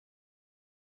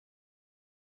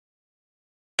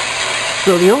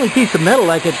So the only piece of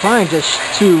metal I could find to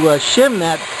shim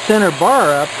that center bar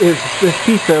up is this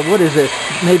piece of, what is it,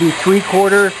 maybe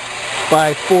 3/4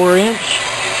 by 4 inch.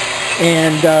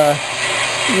 And,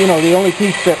 you know, the only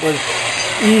piece that was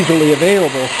easily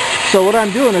available. So what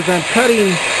I'm doing is I'm cutting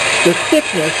the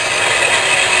thickness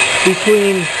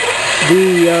between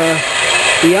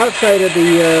the outside of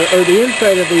the, or the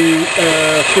inside of the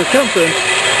circumference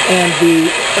and the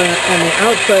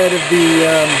outside of the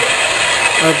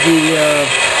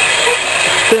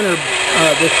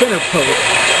center post,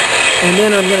 and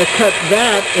then I'm going to cut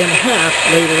that in half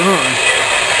later on.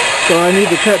 So I need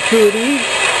to cut 2 of these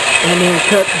and then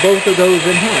cut both of those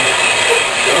in half.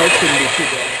 So it shouldn't be too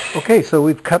bad. Okay, so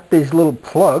we've cut these little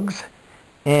plugs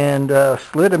and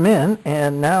slid them in,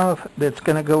 and now it's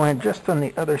going to go in just on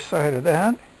the other side of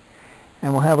that,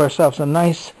 and we'll have ourselves a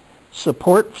nice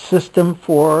support system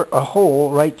for a hole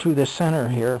right through the center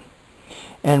here.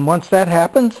 And once that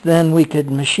happens, then we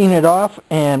could machine it off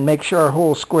and make sure our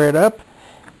hole's squared up,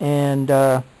 and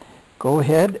go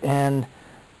ahead, and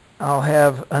I'll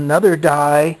have another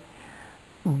die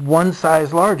one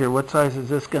size larger. What size is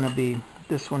this going to be?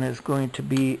 This one is going to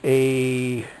be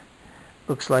a,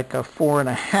 looks like a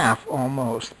 4.5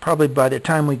 almost. Probably by the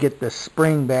time we get the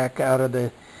spring back out of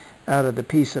the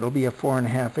piece, it'll be a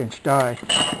 4.5 inch die,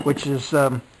 which is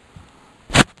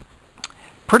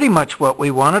pretty much what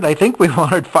we wanted. I think we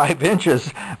wanted 5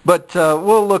 inches, but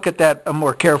we'll look at that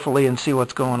more carefully and see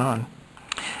what's going on.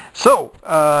 So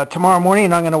tomorrow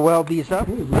morning I'm going to weld these up.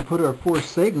 We put our 4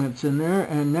 segments in there,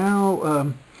 and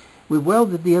now we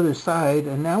welded the other side,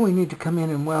 and now we need to come in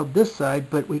and weld this side,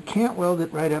 but we can't weld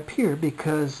it right up here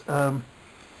because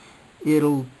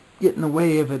it'll get in the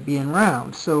way of it being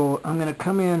round. So I'm going to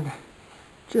come in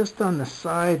just on the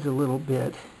sides a little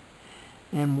bit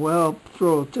and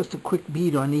throw just a quick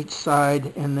bead on each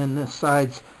side, and then the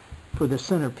sides for the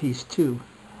centerpiece too.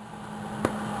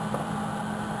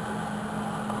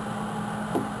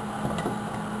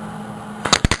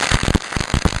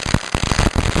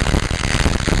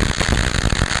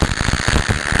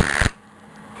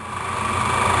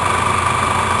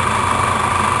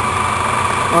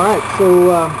 Alright,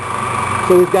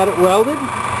 so we've got it welded.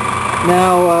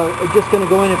 Now I'm just going to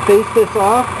go in and face this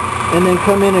off, and then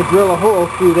come in and drill a hole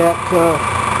through that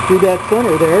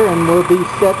center there, and we'll be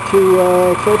set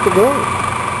to go.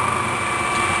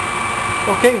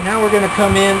 Okay, now we're going to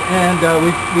come in, and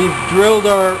we've drilled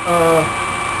our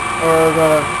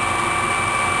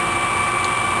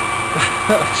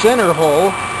center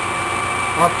hole,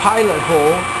 our pilot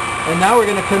hole, and now we're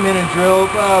going to come in and drill.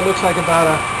 Looks like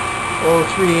about a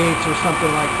 3/8 or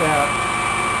something like that.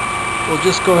 We'll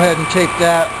just go ahead and take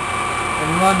that and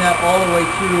run that all the way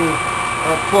through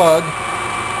our plug.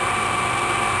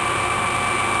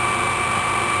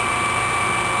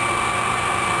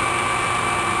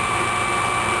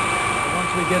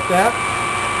 Once we get that,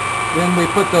 then we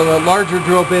put the larger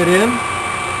drill bit in,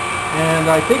 and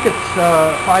I think it's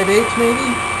 5/8 maybe,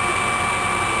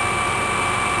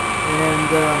 and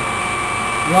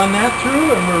run that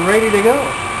through, and we're ready to go.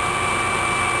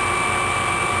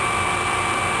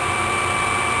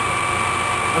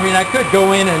 I mean, I could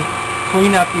go in and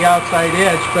clean up the outside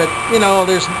edge, but, you know,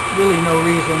 there's really no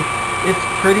reason. It's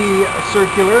pretty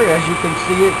circular, as you can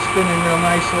see. It's spinning real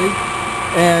nicely,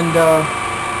 and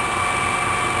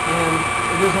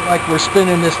it isn't like we're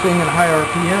spinning this thing at high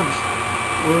RPMs.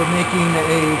 We're making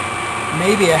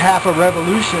maybe a half a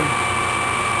revolution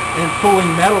and pulling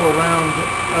metal around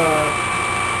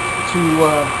to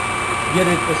get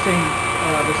it the same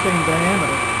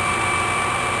diameter.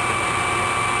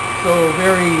 So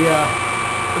very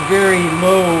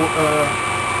low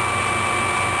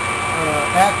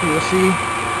accuracy,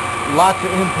 lots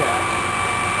of impact.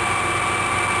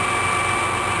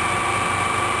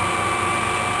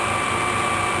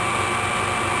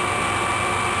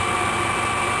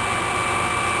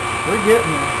 We're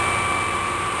getting there.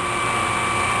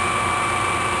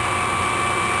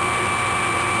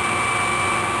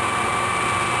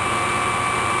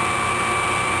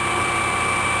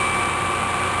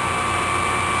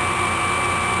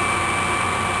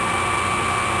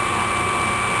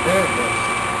 There it goes.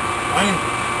 Finally.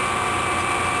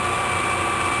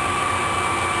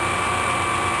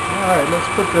 Alright, let's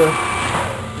put the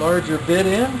larger bit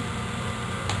in.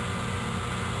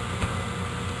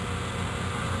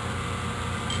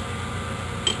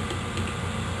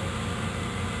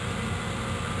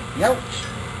 Youch!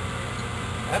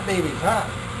 That baby's hot.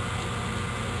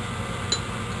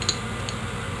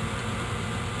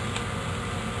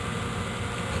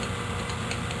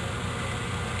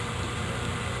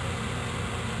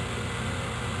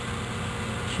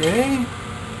 Okay.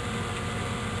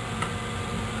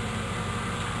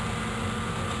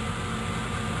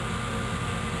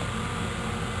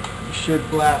 should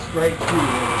blast right through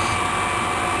this.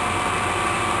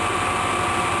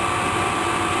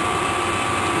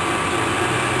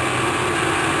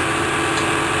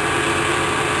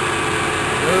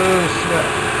 Oh, snap.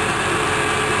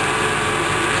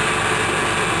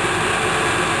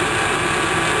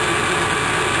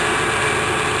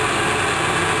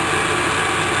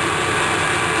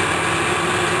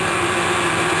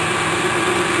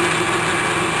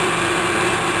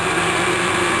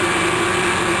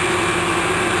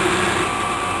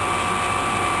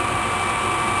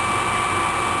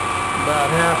 About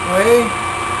halfway. A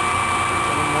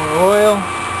little more oil.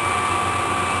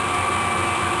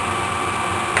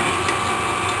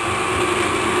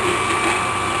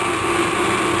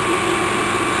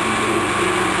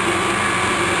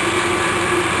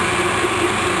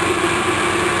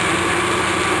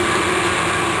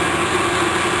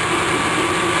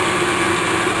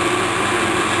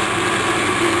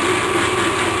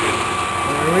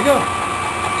 There we go.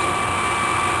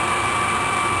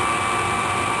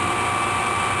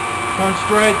 Punched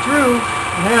right through.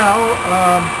 Now,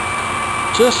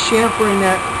 just chamfering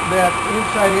that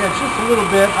inside edge just a little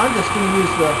bit. I'm just going to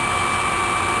use the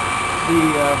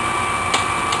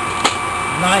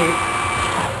knife,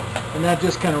 and that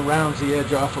just kind of rounds the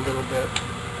edge off a little bit.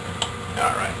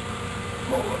 All right.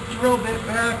 Pull the drill bit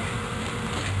back.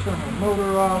 Turn the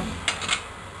motor off.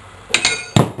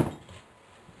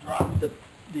 Drop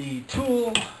the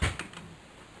tool.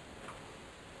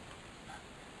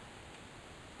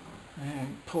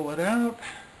 And pull it out.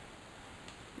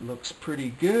 Looks pretty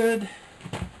good.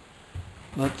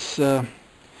 Let's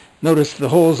notice the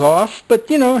hole's off, but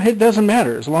you know, it doesn't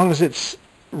matter as long as it's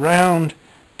round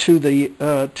to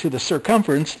the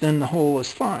circumference. Then the hole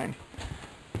is fine.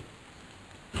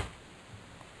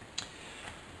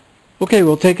 Okay,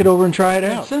 we'll take it over and try it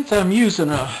out. Since I'm using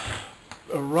a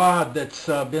rod that's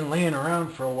been laying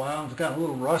around for a while, it's got a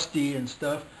little rusty and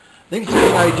stuff, I think it's a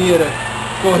good idea to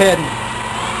go ahead and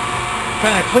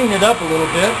kind of clean it up a little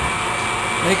bit,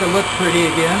 make it look pretty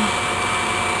again.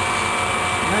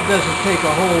 And that doesn't take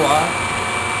a whole lot,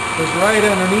 because right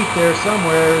underneath there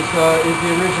somewhere is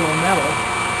the original metal.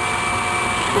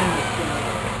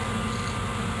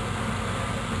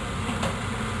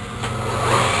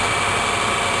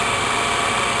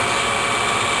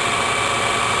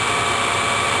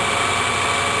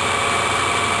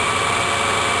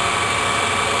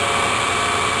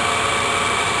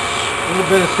 A little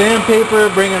bit of sandpaper,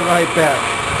 bring it right back.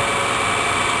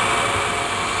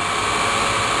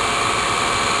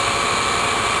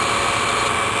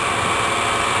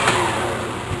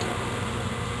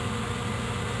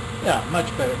 Yeah,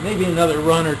 much better. Maybe another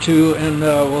run or two and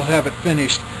we'll have it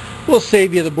finished. We'll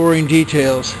save you the boring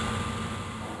details.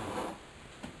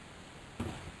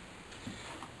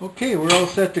 Okay, we're all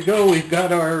set to go. We've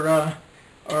got our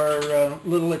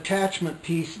little attachment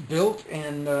piece built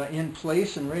and in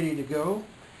place and ready to go,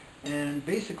 and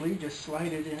basically just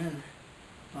slide it in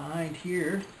behind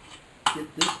here,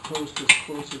 get this post as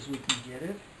close as we can get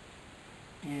it,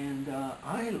 and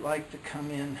I like to come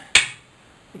in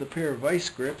with a pair of vice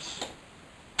grips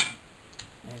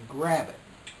and grab it.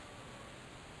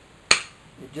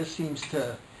 It just seems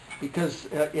to, because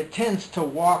it tends to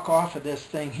walk off of this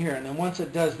thing here, and then once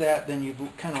it does that, then you've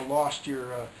kind of lost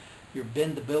your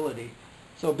bendability.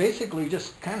 So basically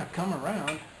just kind of come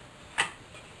around. There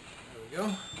we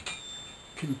go.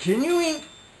 Continuing.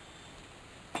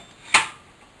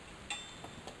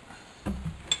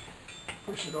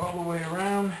 Push it all the way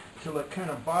around till it kind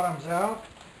of bottoms out.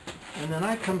 And then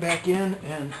I come back in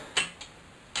and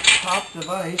pop the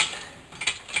vise,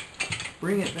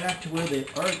 bring it back to where the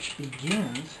arch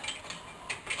begins,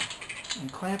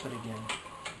 and clamp it again.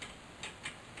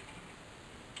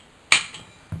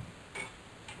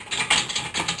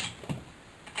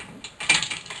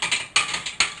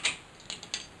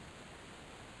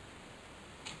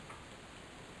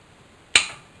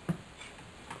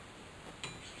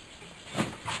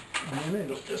 And then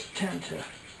it'll just tend to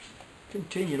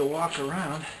continue to walk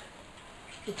around.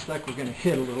 Looks like we're going to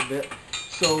hit a little bit.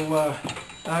 So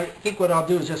I think what I'll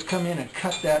do is just come in and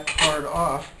cut that part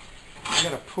off. I've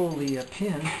got to pull the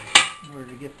pin in order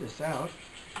to get this out,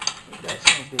 but that's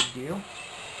no big deal.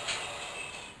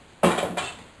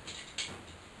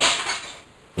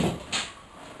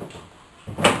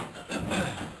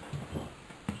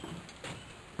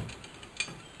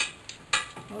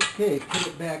 Okay, put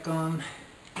it back on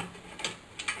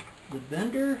the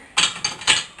bender,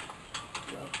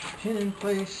 drop the pin in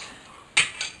place,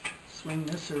 swing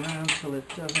this around till it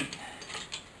doesn't,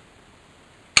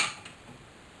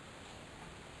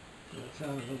 till it's out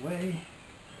of the way,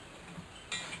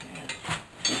 and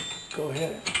go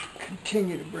ahead and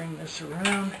continue to bring this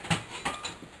around.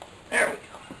 There we go.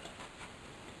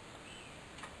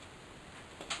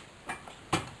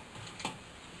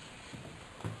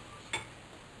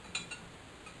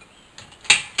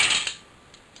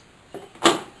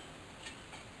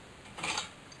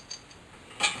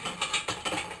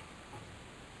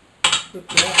 Put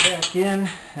that back in,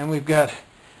 and we've got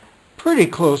pretty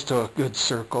close to a good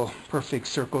circle, perfect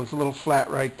circle. It's a little flat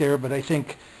right there, but I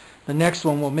think the next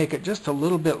one will make it just a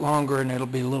little bit longer and it'll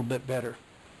be a little bit better.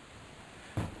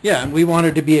 Yeah, and we want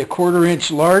it to be a 1/4 inch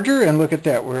larger, and look at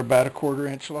that, we're about a 1/4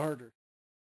 inch larger.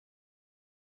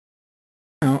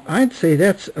 Now, I'd say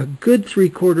that's a good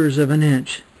 3/4 of an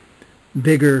inch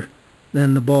bigger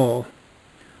than the ball.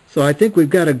 So I think we've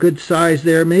got a good size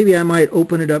there. Maybe I might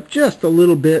open it up just a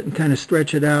little bit and kind of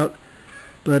stretch it out,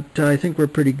 but I think we're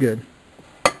pretty good.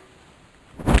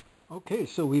 Okay,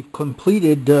 so we've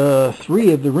completed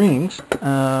 3 of the rings,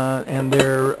 and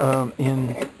they're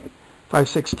in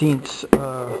 5/16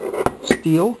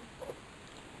 steel.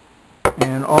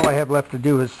 And all I have left to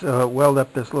do is weld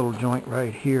up this little joint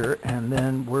right here, and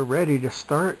then we're ready to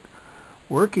start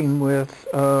working with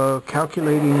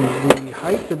calculating the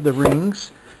height of the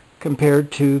rings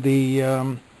compared to the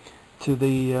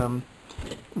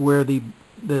where the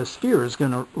sphere is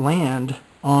going to land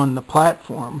on the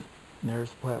platform. And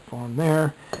there's the platform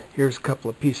there. Here's a couple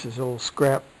of pieces of old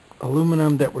scrap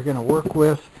aluminum that we're going to work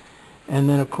with, and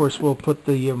then of course we'll put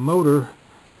the motor.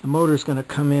 The motor is going to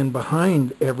come in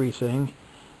behind everything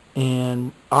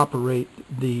and operate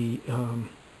the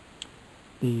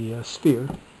sphere.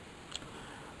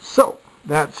 So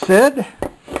that said,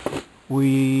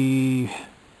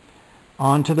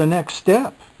 on to the next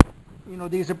step. You know,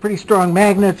 these are pretty strong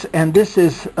magnets, and this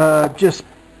is just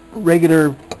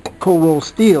regular cold roll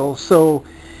steel, so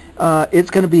it's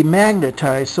going to be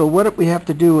magnetized. So what we have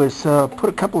to do is put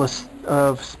a couple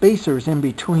of spacers in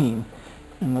between,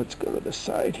 and let's go to the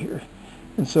side here.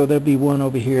 And so there'll be one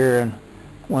over here and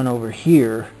one over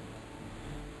here,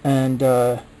 and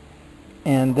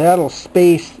that'll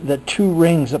space the 2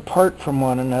 rings apart from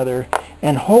one another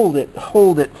and hold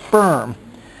it firm,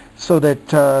 so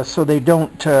that so they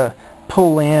don't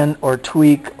pull in or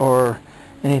tweak or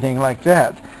anything like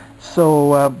that.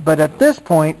 So, but at this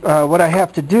point, what I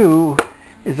have to do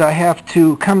is I have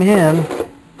to come in,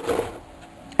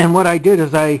 and what I did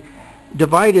is I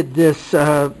divided this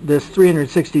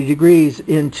 360 degrees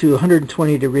into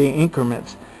 120 degree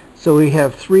increments. So we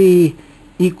have 3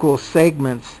 equal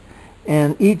segments,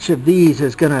 and each of these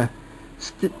is going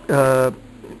to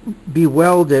be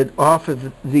welded off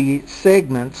of the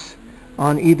segments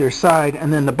on either side,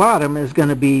 and then the bottom is going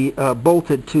to be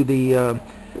bolted to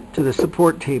the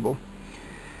support table.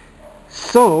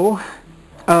 So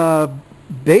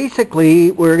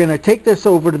basically we're going to take this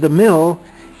over to the mill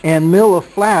and mill a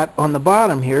flat on the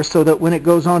bottom here, so that when it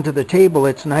goes onto the table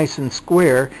it's nice and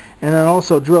square, and then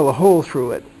also drill a hole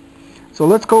through it. So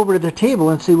let's go over to the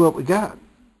table and see what we got.